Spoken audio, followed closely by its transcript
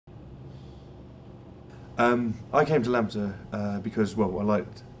I came to Lampeter because, well, I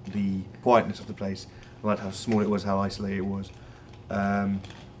liked the quietness of the place. I liked how small it was, how isolated it was. I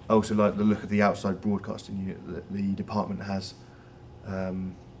also liked the look of the outside broadcasting unit that the department has.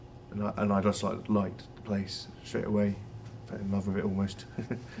 And I just liked the place straight away. Fell in love with it almost.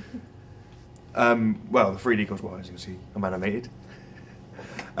 Well, the 3D course, well, as you can see, I'm animated.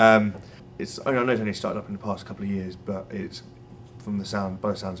 I know it's only started up in the past couple of years, but it's, by the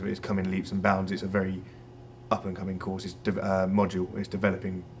sounds of it, it's come in leaps and bounds. It's a very up-and-coming course. It's module. It's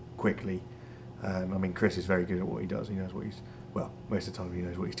developing quickly. I mean, Chris is very good at what he does. He knows what he's, well, most of the time he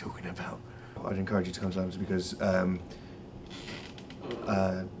knows what he's talking about. I'd encourage you to come to Lampeter because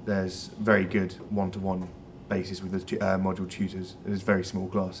there's very good one-to-one basis with the module tutors. There's very small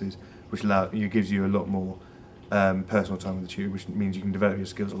classes, which gives you a lot more personal time with the tutor, which means you can develop your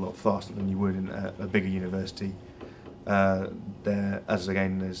skills a lot faster than you would in a bigger university.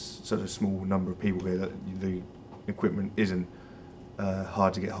 There's such a small number of people here that the equipment isn't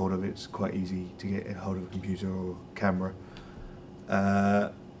hard to get hold of. It's quite easy to get hold of a computer or camera.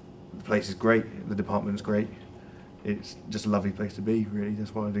 The place is great, the department's great. It's just a lovely place to be, really.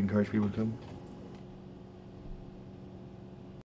 That's why I'd encourage people to come.